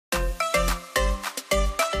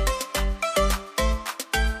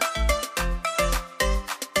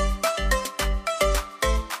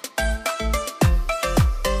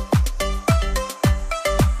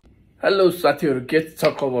Hello साथीहरु, के छ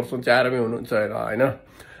खबर? सन्चै हुनुहुन्छ हैन?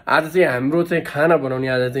 आज चाहिँ हाम्रो चाहिँ खाना बनाउने,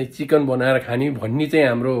 आज चाहिँ चिकन बनाएर खाने भन्ने चाहिँ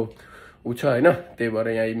हाम्रो उ छ हैन। त्यही भएर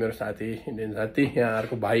यहाँ मेरो साथी, इन्डियन साथी, यहाँ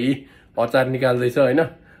अर्को भाइ अचार निकाल्दैछ हैन।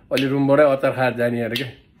 अलि रुमबाटै अचार खाएर जाने अरे के।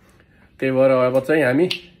 त्यही भएर अब चाहिँ हामी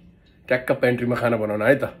ट्याक्क पेन्ट्रीमा खाना बनाउन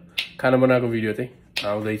है त। खाना बनाएको भिडियो चाहिँ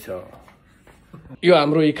आउँदैछ। यो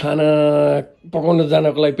हाम्रो यी खाना पकाउन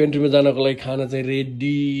जानको लागि, पेन्ट्रीमा जानको लागि खाना चाहिँ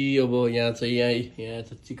रेडी। अब यहाँ चाहिँ यहाँ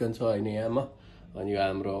चाहिँ चिकन छ हैन यहाँमा। अनि यो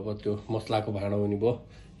हाम्रो अब त्यो मसलाको भाँडो हुने भयो,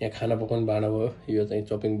 यहाँ खाना पकाउने भाँडो भयो, यो चाहिँ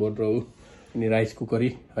चपिङ बोर्ड र अनि राइस कुकरी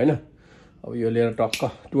हैन। अब यो लिएर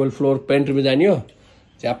टक्क 12 फ्लोर पेन्ट्रीमा जाने हो।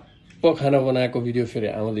 च्याप्प खाना बनाएको भिडियो फेरि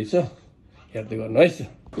आउँदैछ, हेर्दै गर्नु है।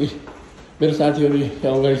 मेरो साथीहरू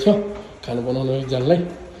यहाँ अगाडि छ खाना बनाउन एकजनालाई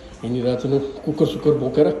हिँडिरहेको छु कुकर सुकर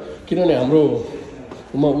बोकेर, किनभने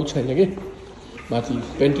हाम्रोमा ऊ छैन कि माथि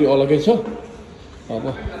पेन्ट्री अलगै छ। अब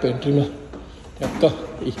पेन्ट्रीमा ट्याक्क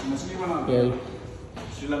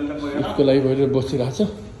उसको लागि भएर बसिरहेको छ।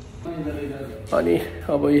 अनि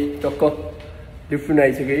अब यी टक्क लिफ्ट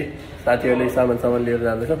आइसक्यो, साथीहरूले सामान लिएर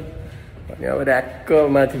जाँदैछ। अनि अब ऱ्याक्क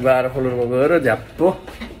माथि 12 फ्लोरमा गएर झ्याप्पो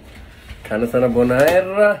खानासाना बनाएर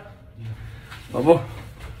अब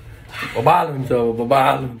बबाल हुन्छ। अब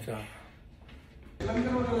बबाल हुन्छ।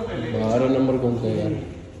 12 नंबर कौन सा है यार?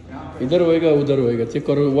 इधर होएगा उधर होएगा, चेक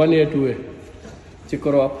करो 1 या 2 है, चेक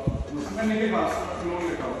करो आप।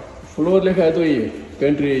 फ्लोर लिखा है तो ये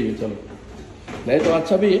पेंट्री है ये। चलो नहीं तो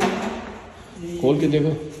अच्छा भी है, खोल के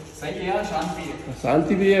देखो। सही है,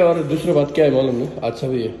 शांति भी है और दूसरा बात क्या है मालूम नहीं, अच्छा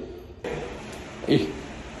भी है।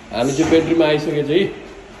 हामी चाहिँ पेन्ट्रीमा आइसकेको छ।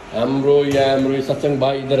 हाम्रो सत्संग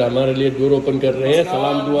भाई इधर हमारे लिए डोर ओपन कर रहे हैं,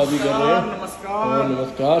 सलाम दुआ भी कर रहे हैं।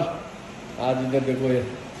 नमस्कार। आज इधर देखो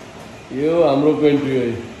यो हाम्रो पेन्ट्री हो,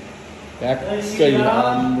 ट्याक्कै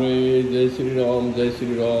हाम्रो। जय श्री राम, जय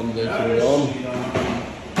श्री राम, जय श्री राम।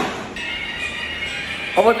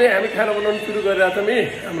 अब चाहिँ हामी खाना बनाउन सुरु गरिरहेको छौँ।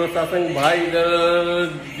 हाम्रो सत्संग भाई इधर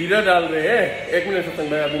जीरा डाल रहे हैं। 1 मिनट सत्संग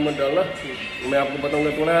भाई, अभी मत डालना, मैं आपको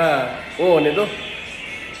बताऊंगा थोड़ा वो होने दो।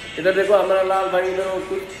 इधर देखो हमारा लाल भाई इधर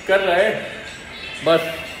कुछ कर रहा है बस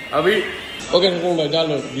अभी। ओके सत्संग भाई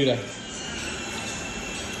डालो जीरा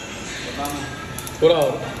थोड़ा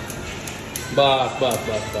और, बस।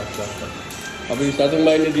 अभी सत्संग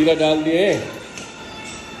भाई ने जीरा डाल दिए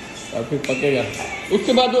और फिर पकेगा।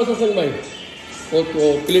 उसके बाद वो सत्संग भाई वो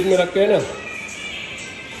प्लेट में रख के है ना,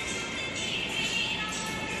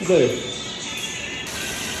 इधर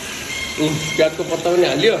प्याज को पत्ता मैंने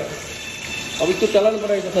हालियो। अब इसको चलाना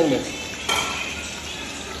पड़ेगा सत्संग में।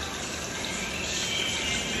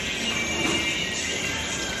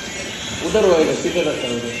 उधर होएगा, सीधे रखता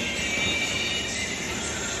है उधर।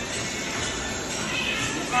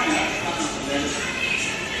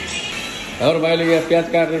 और भाइले यहाँ प्याज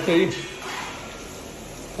काट्ने छ।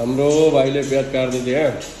 हाम्रो भाइले प्याज काट्दै थियो।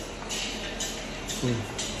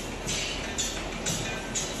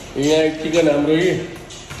 यहाँ चिकन हाम्रो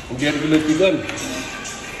 1.5 किलो चिकन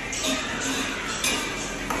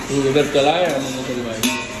इधर चलाए हम भाई।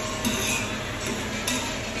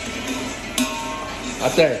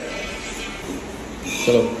 अच्छा है,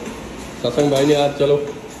 चलो सत्संग भाई ने आज चलो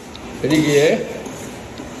फ्री किए है।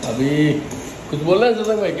 अभी कुछ बोलना है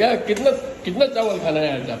सत्संग भाई? क्या कितना चावल खाना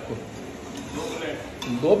है आज आपको?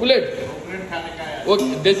 2 प्लेट खाने का है। वो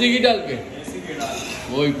देसी घी डाल के?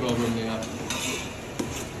 कोई प्रॉब्लम नहीं। आप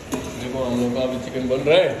देखो हम लोग का अभी चिकन बन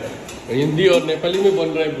रहा है, हिंदी और नेपाली में बन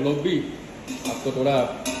रहा है ब्लॉग भी। आपको थोड़ा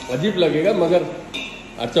अजीब लगेगा मगर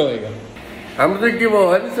अच्छा होएगा। हाम्रो चाहिँ के भयो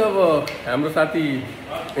भने चाहिँ अब हाम्रो साथी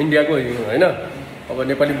इन्डियाको होइन, अब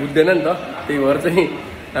नेपाली बुझ्दैन नि त। त्यही भएर चाहिँ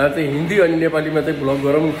आज चाहिँ हिन्दी अनि नेपालीमा चाहिँ ब्लग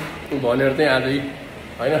गरौँ भनेर चाहिँ आजै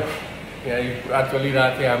होइन यहाँ पुरा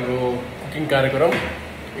चलिरहेको थियो हाम्रो कुकिङ कार्यक्रम।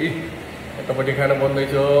 यतापट्टि खाना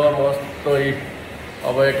बन्दैछ मस्त।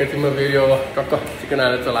 अब एकैछिनमा फेरि अब टक्क चिकन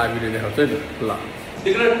हालेर चलाएको भिडियो देखाउँछु है ल।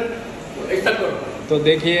 तो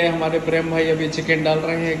देखिए हमारे प्रेम भाई अभी चिकन डाल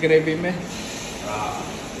रहे हैं ग्रेवी में।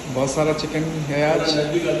 बहुत सारा चिकन है आज,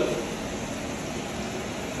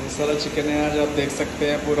 बहुत सारा चिकन है आज। आप देख सकते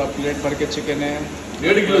हैं पूरा प्लेट भर के चिकन है।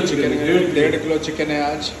 1.5 किलो चिकन है, 1.5 किलो चिकन है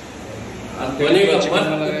आज। 1.5 किलो चिकन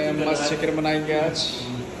बना रहे हैं, मस्त चिकन बनाएंगे आज।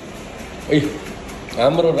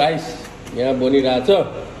 हाम्रो राइस यहाँ बनिरहेछ है।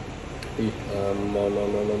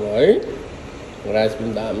 राइस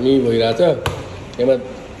पनि दामी भइरहेछ। यसमा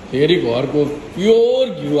फेरि घरको प्योर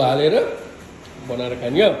घिउ हालेर बनाएर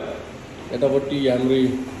खाने। यतापट्टि हाम्रो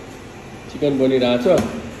चिकन बनिरहेछ।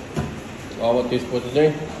 अब त्यसपछि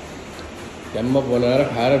चाहिँ झ्याम्म बनाएर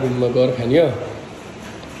खाएर रुममा गएर खाने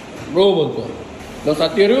रो बन्छ। ल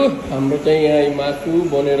साथीहरू, हाम्रो चाहिँ यहाँ मासु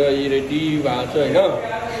बनेर रेडी भएको छ होइन।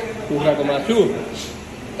 कुखुराको मासु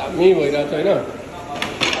दामी भइरहेको छ होइन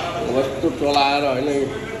कस्तो चलाएर होइन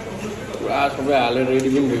पुरा सबै हालेर रेडी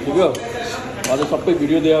पनि भइसक्यो अझ सबै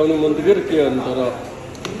भिडियो देखाउनु मन थियो के गर्नु तर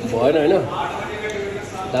भएन होइन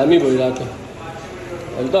दामी भइरहेको छ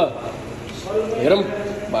अहिले त हेरौँ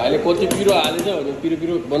भाइले कति पिरो हालेछ भने पिरो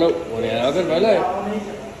पिरो बनाऊ भने अगर भाइलाई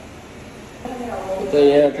त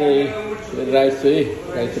यहाँ चाहिँ राइस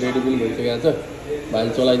रेडी पनि भइसकेको छ भाइले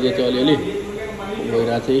चलाइदिएछ अलिअलि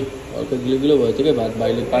भइरहेको छ हल्का गिलो गिलो भएछ क्या भात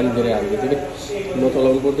भाइले पानी दिएर हालिदिएछ कि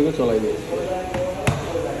नचलाउनु पर्थ्यो कि चलाइदिएछ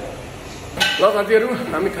ल साथीहरू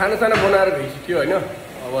हामी खानासाना बनाएर भइसक्यो होइन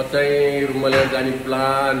अब चाहिँ रुममा लिएर जाने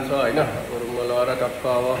प्लान छ होइन रुममा लगेर टक्क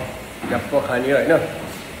अब झ्याप्प खाने होइन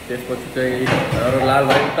त्यसपछि चाहिँ हाम्रो लाल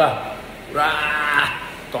भाइ त पुरा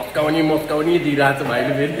चस्काउने मस्काउने दिइरहेको छ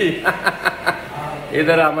भाइले फेरि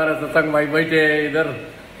इधर हमारा सत्संग भाई बैठे इधर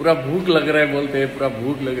पूरा भूख लग रहा है बोलते हैं पूरा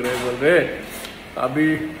भूख लग रहा है बोल रहे अभी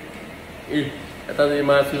यता चाहिँ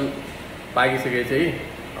मासु पाकिसकेको छ है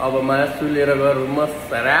अब मासु लिएर गएर रुममा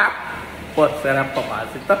स्याराप्प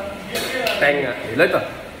भएको त ट्याङ्गा हेर्नु है त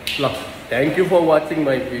ल thank you for watching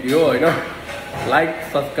my video होइन लाइक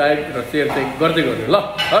सब्सक्राइब र सेयर चाहिँ गर्दै गर्नु ल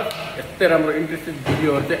यस्तै राम्रो इन्ट्रेस्टिङ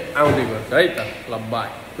भिडियोहरू चाहिँ आउँदै गर्छ है त ल बाई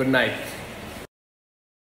गुड नाइट